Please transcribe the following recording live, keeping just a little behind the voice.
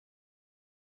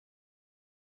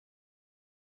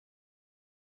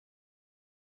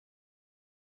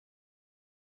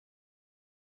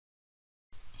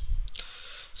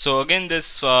So again,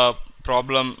 this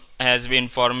problem has been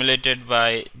formulated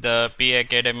by the P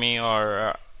Academy,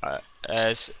 or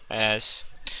as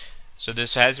so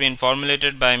this has been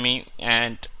formulated by me,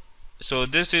 and so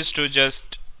this is to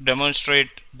just demonstrate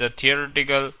the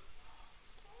theoretical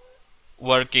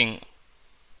working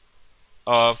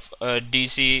of a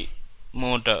DC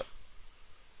motor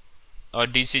or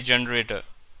DC generator.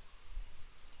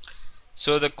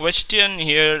 So the question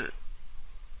here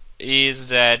is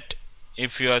that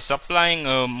if you are supplying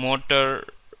a motor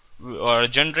or a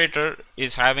generator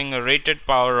is having a rated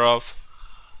power of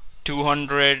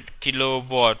 200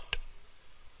 kilowatt,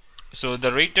 so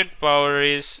the rated power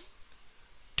is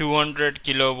 200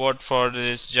 kilowatt for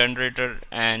this generator,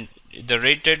 and the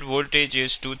rated voltage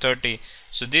is 230.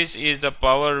 So this is the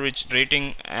power which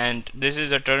rating, and this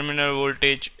is a terminal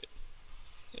voltage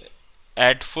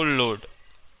at full load.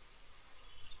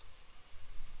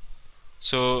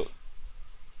 So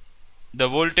the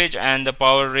voltage and the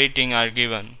power rating are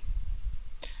given,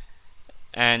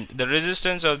 and the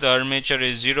resistance of the armature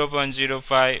is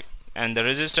 0.05 and the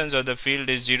resistance of the field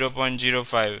is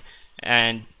 0.05,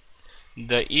 and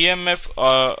the EMF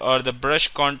or the brush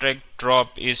contact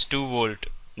drop is 2 volt.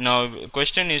 Now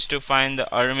question is to find the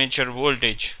armature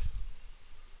voltage.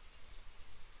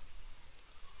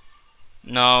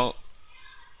 Now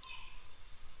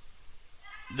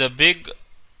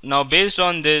based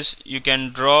on this you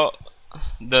can draw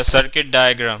the circuit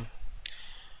diagram,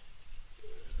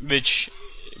 which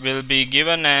will be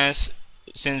given as,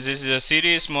 since this is a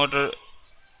series motor,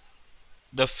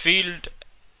 the field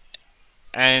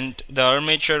and the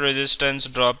armature resistance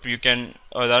drop you can,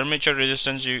 or the armature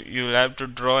resistance you will have to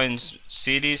draw in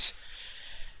series,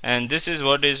 and this is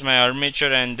what is my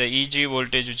armature and the EG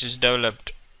voltage which is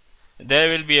developed. There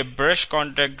will be a brush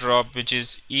contact drop which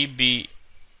is EB,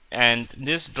 and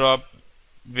this drop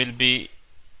will be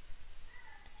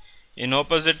in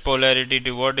opposite polarity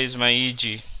to what is my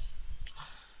EG.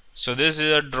 So this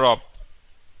is a drop.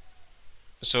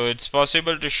 So it's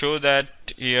possible to show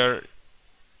that here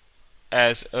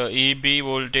as a EB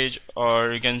voltage,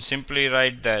 or you can simply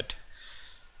write that,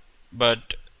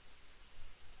 but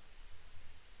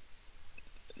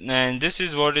and this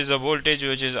is what is a voltage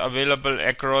which is available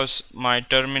across my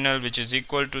terminal, which is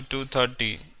equal to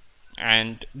 230,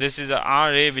 and this is a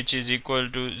RA which is equal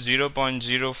to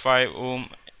 0.05 ohm,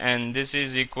 and this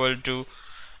is equal to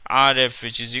RF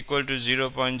which is equal to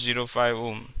 0.05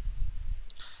 ohm,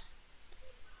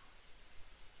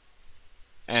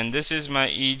 and this is my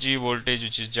EG voltage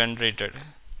which is generated.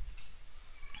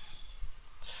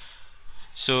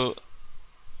 So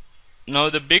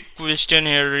now the big question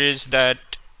here is that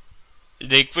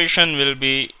the equation will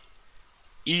be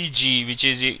EG, which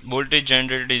is voltage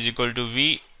generated, is equal to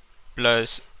V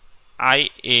plus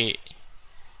IA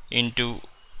into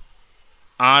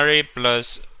RA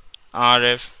plus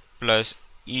RF plus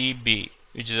EB,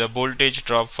 which is a voltage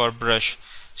drop for brush.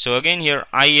 So again here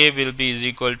IA will be is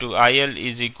equal to IL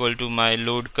is equal to my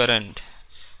load current,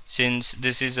 since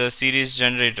this is a series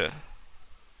generator.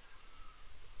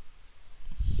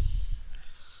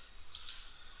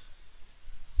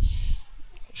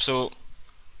 So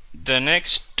the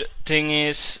next thing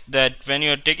is that when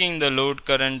you are taking the load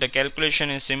current, the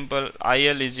calculation is simple.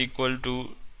 IL is equal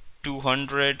to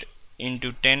 200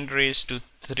 into 10 raised to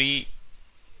 3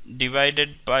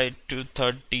 divided by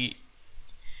 230,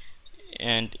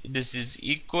 and this is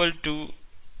equal to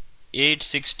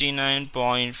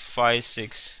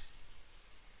 869.56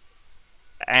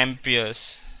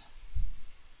 amperes,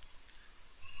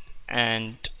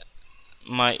 and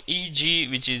my EG,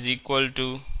 which is equal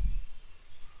to,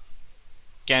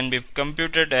 can be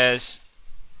computed as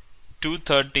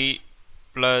 230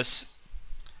 plus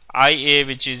IA,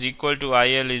 which is equal to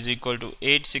IL is equal to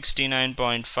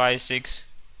 869.56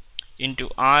 into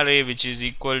RA, which is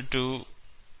equal to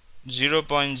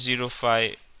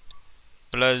 0.05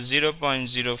 plus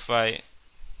 0.05,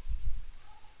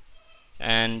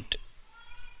 and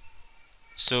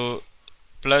so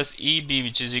plus EB,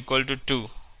 which is equal to 2.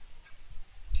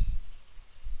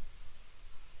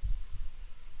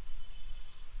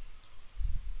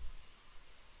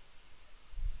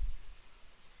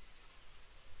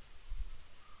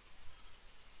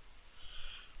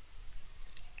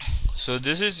 So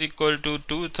this is equal to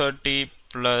 230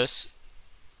 plus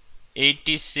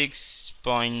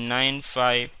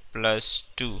 86.95 plus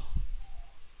 2,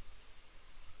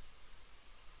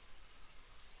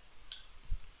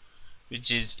 which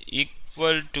is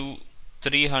equal to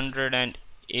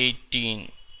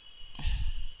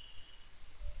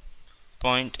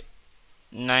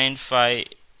 318.95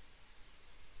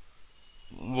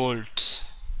 volts.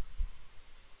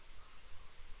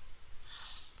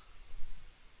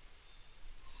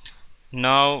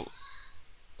 Now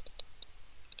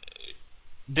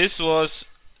this was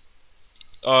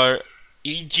our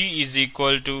EG is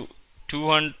equal to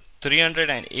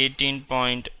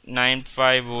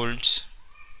 318.95 volts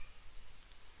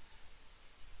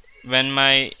when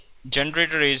my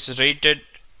generator is rated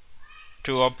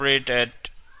to operate at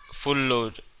full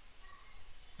load.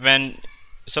 When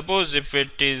suppose if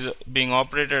it is being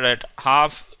operated at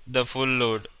half the full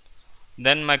load,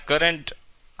 then my current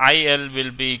IL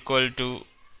will be equal to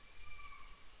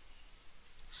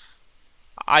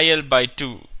IL by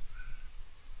 2.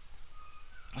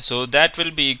 So that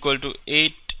will be equal to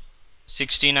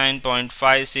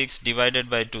 869.56 divided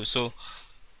by 2. So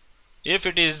if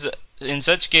it is in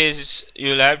such case,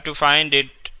 you'll have to find it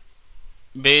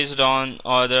based on,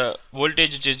 or the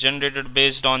voltage which is generated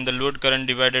based on the load current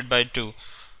divided by 2.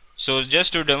 So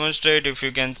just to demonstrate, if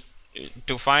you can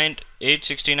to find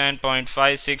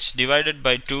 869.56 divided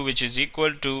by 2, which is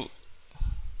equal to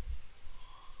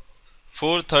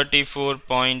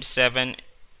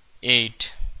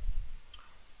 434.78.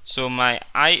 So my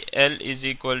IL is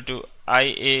equal to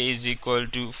IA is equal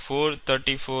to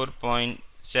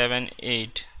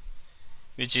 434.78,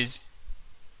 which is,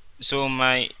 so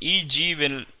my EG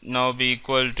will now be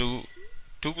equal to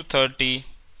 230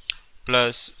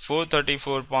 plus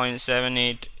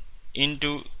 434.78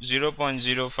 into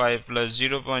 0.05 plus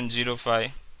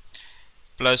 0.05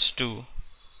 plus 2.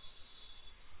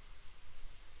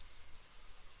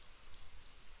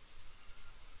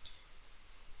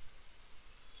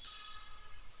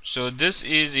 So this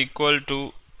is equal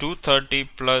to 230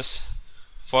 plus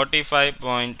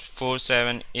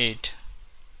 45.478.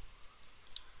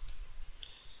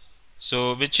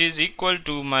 So which is equal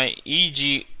to my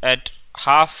EG at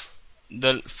half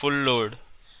the full load,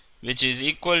 which is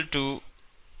equal to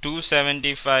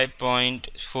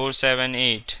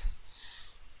 275.478.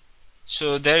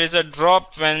 So there is a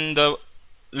drop when the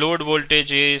load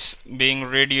voltage is being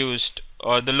reduced,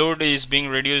 or the load is being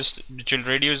reduced, which will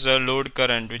reduce the load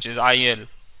current, which is IL.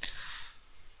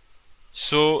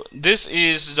 So this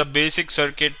is the basic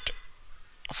circuit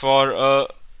for a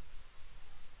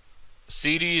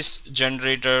series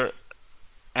generator,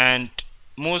 and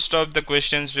most of the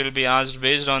questions will be asked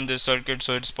based on this circuit,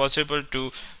 so it's possible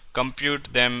to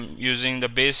compute them using the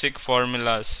basic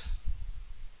formulas.